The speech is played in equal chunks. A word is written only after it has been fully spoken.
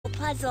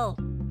puzzle.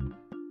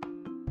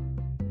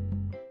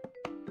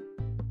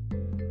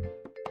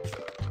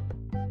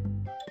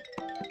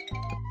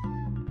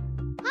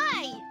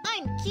 Hi,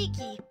 I'm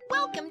Kiki.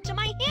 Welcome to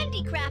my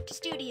handicraft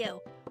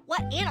studio.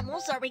 What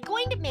animals are we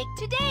going to make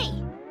today?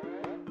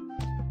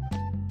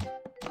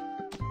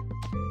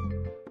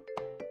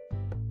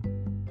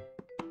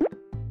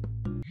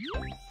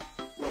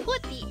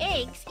 Put the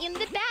eggs in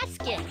the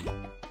basket.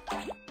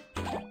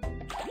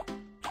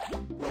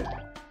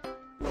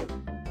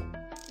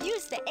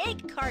 Use the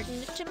egg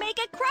carton to make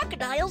a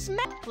crocodile's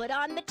mouth. Put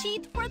on the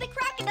teeth for the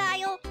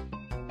crocodile.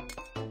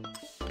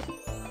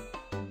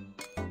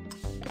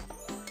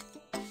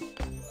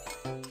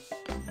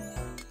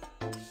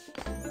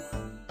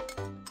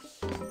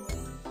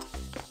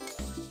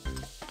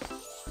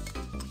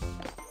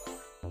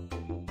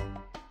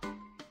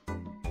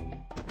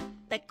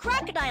 The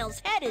crocodile's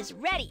head is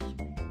ready.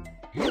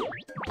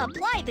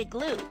 Apply the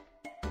glue.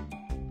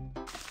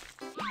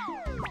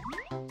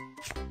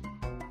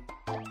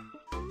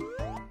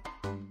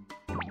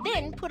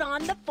 Then put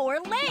on the 4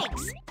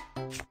 legs.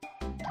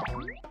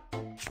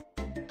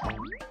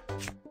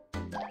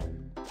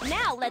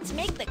 Now let's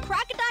make the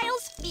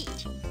crocodile's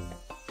feet.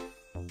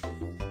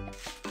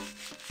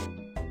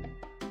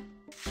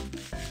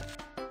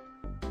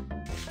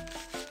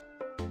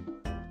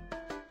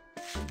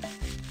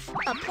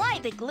 Apply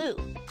the glue.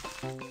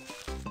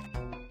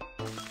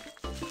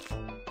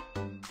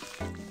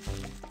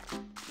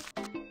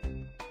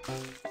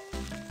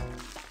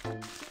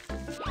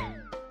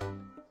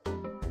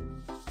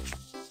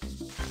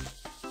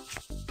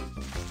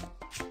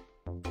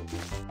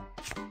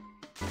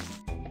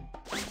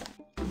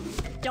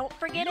 Don't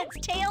forget its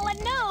tail and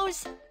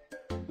nose.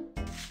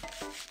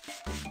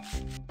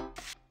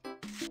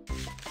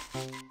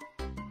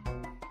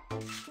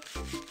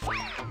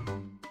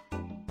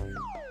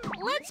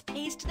 Let's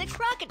paste the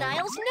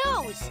crocodile's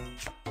nose.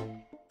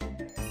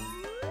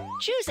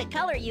 Choose a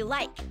color you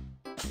like.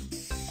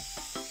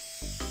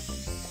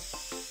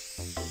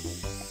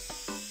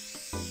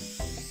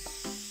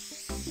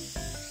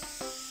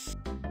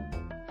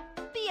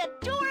 The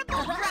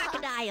adorable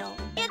crocodile!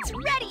 It's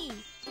ready!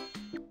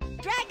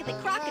 Drag the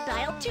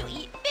crocodile to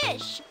eat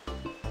fish.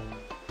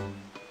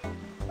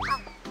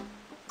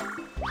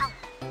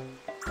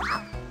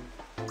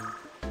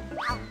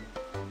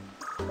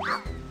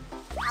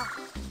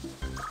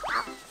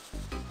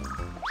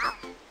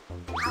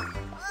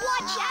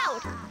 Watch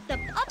out! The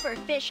puffer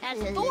fish has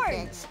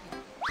thorns.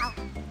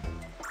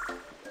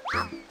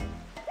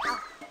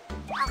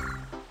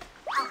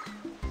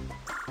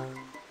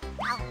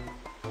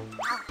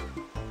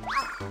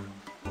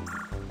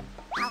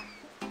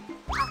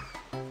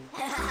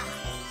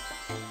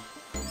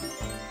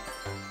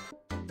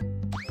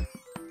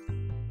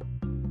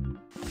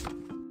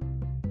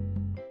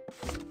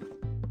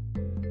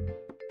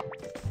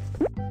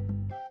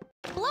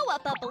 Blow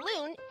up a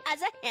balloon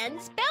as a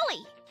hen's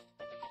belly.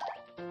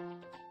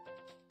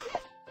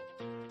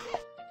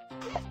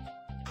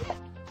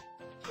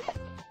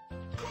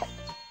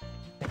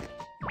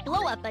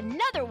 Blow up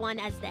another one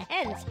as the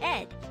hen's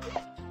head.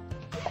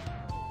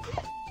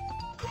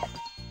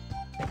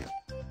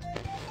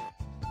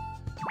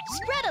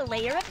 Spread a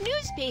layer of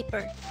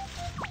newspaper.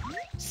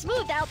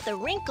 Smooth out the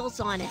wrinkles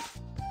on it.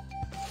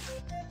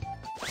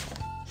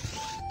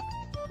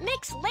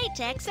 Mix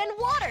latex and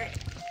water.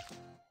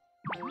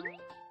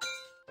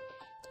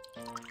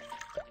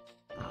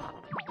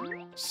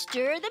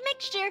 Stir the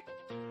mixture.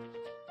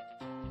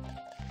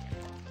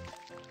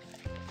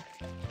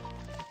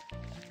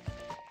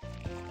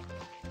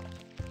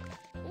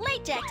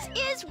 Latex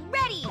is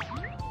ready!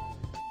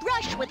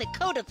 Brush with a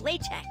coat of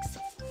latex.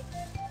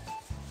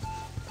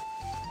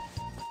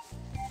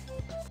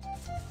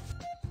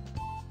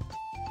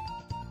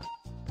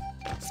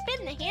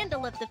 Spin the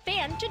handle of the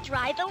fan to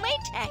dry the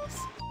latex.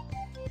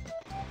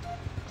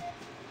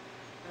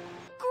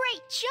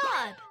 Great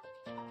job!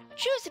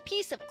 Choose a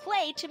piece of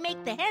clay to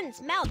make the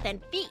hen's mouth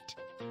and feet.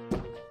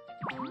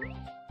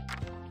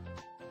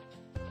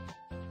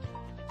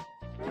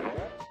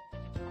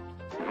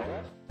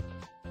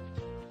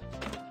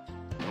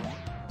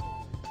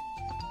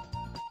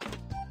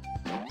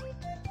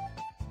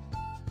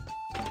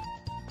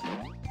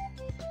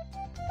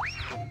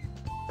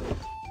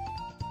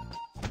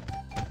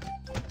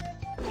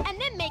 And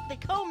then make the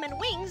comb and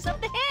wings of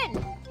the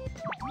hen.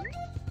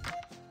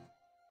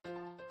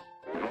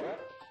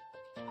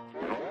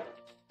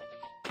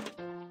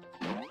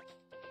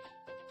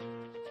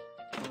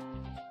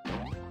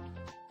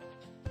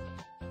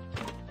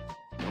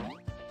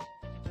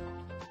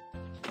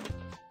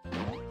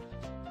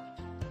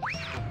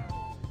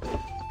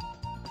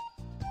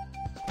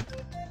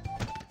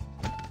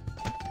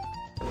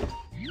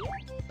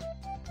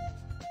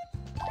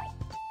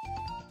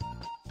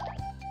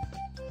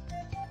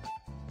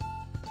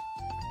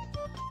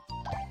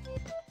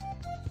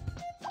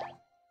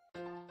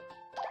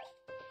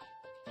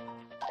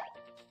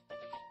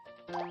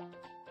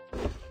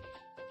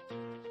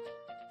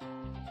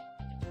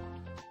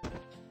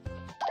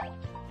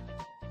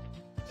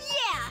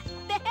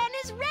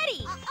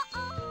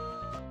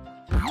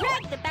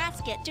 Drag the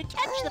basket to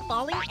catch the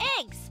falling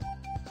eggs.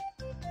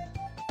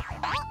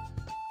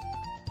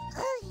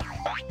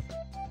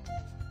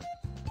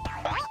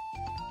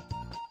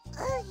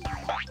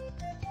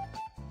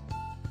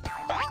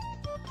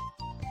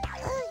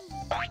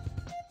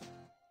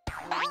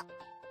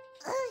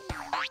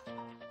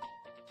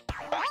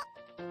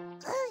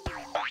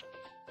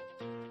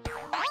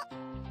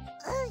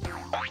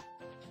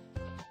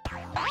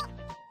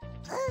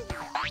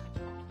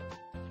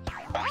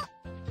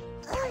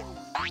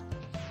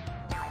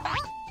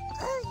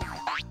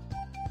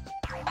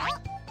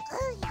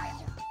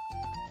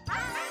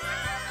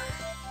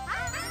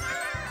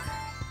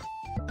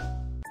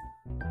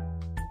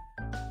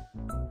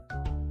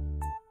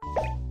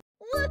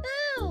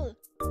 Woohoo!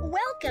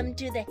 Welcome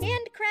to the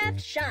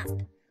handicraft shop.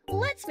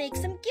 Let's make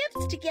some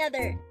gifts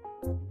together.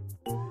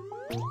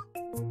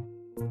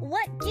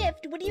 What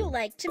gift would you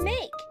like to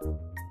make?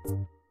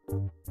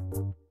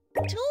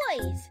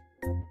 Toys.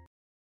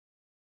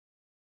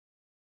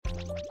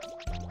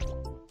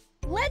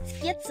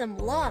 Let's get some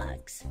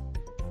logs.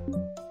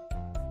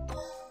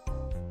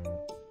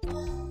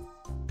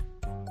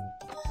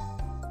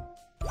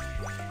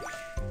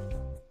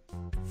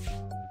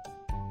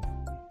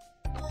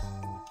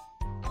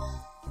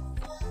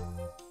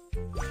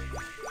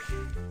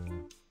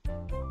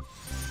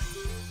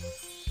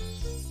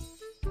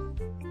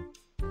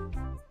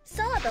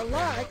 Saw the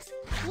logs.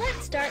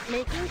 Let's start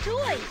making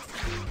toys.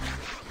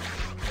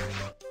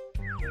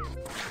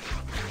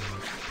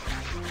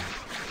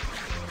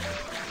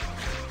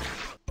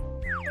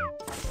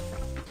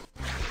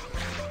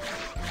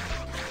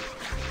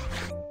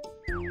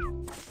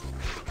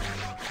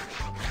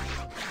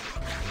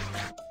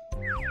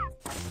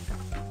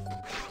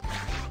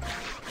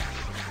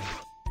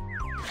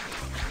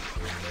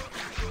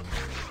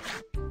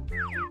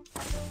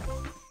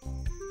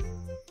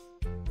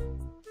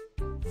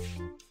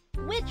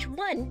 Which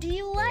one do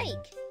you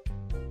like?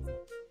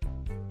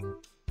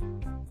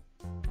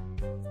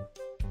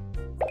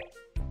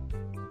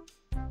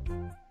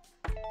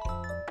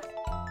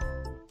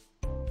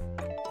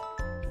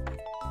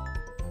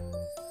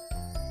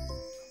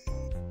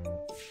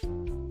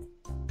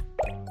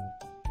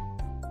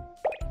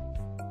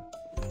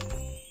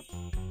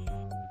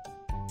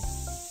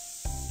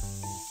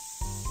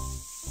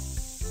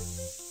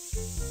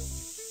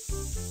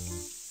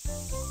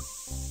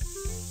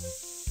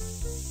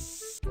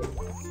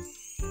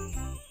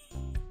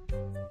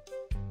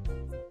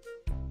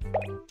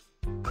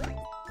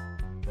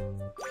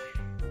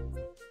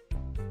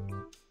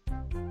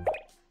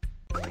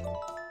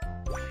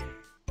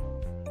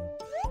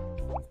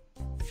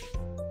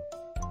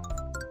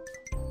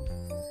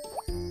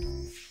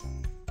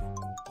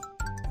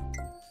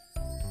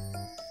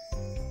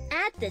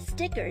 Add the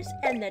stickers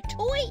and the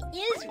toy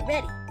is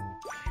ready.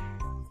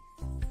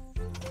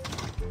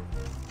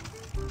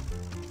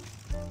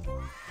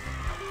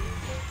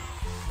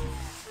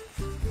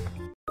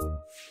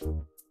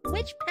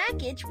 Which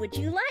package would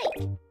you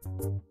like?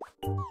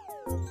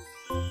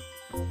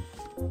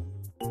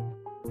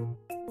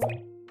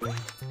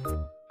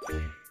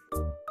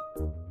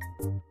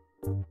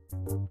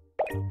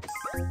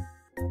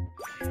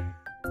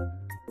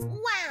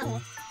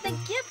 Wow! The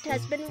gift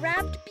has been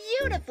wrapped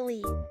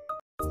beautifully!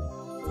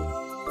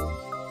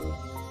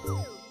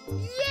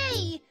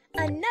 Yay!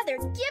 Another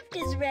gift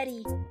is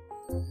ready!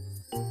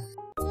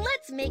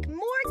 Let's make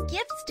more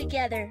gifts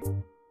together!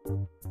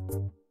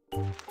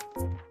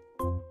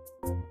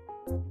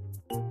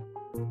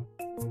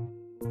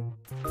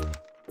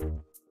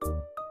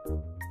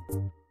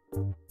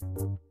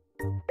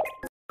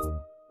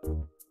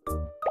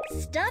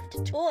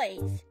 Stuffed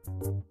toys.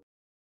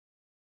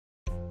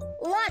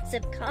 Lots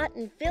of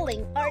cotton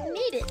filling are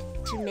needed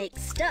to make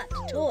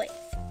stuffed toys.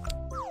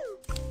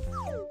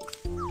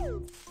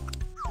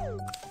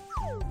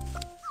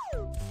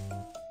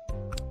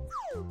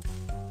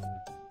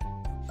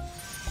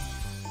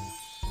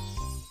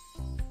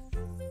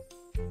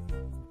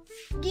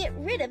 Get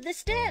rid of the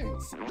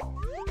stems.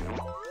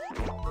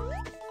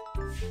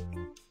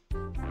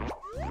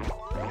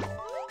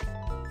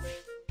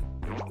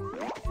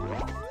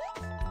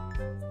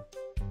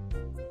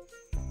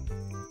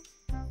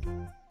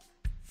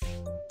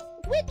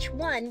 Which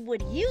one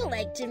would you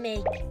like to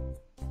make?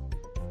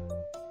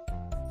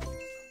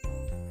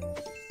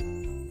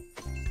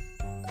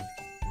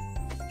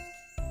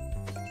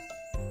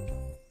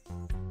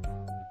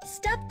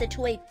 Stuff the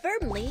toy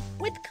firmly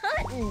with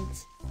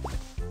cottons.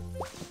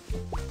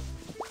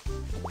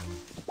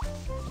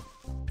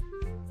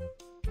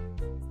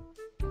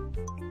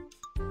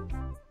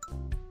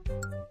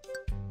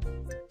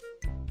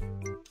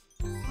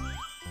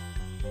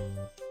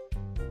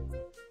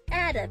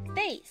 Add a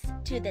face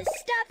to the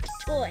stuffed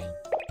toy.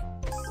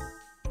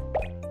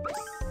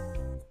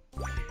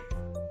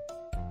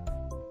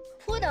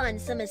 Put on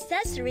some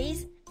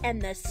accessories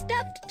and the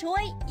stuffed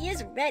toy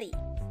is ready.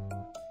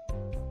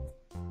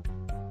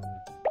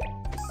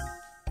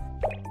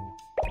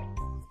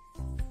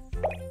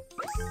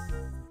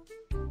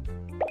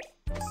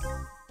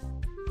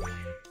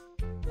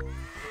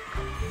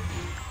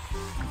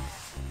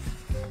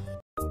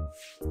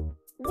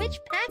 Which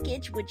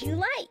package would you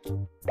like?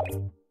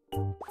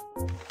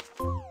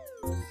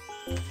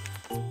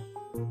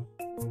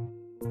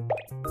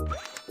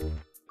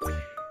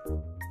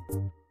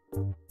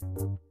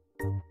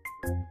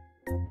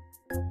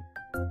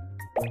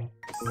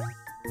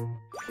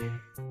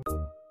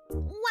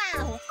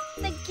 Wow!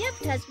 The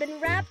gift has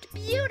been wrapped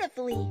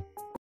beautifully!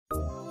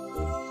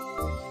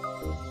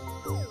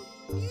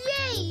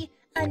 Yay!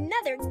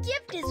 Another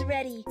gift is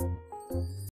ready!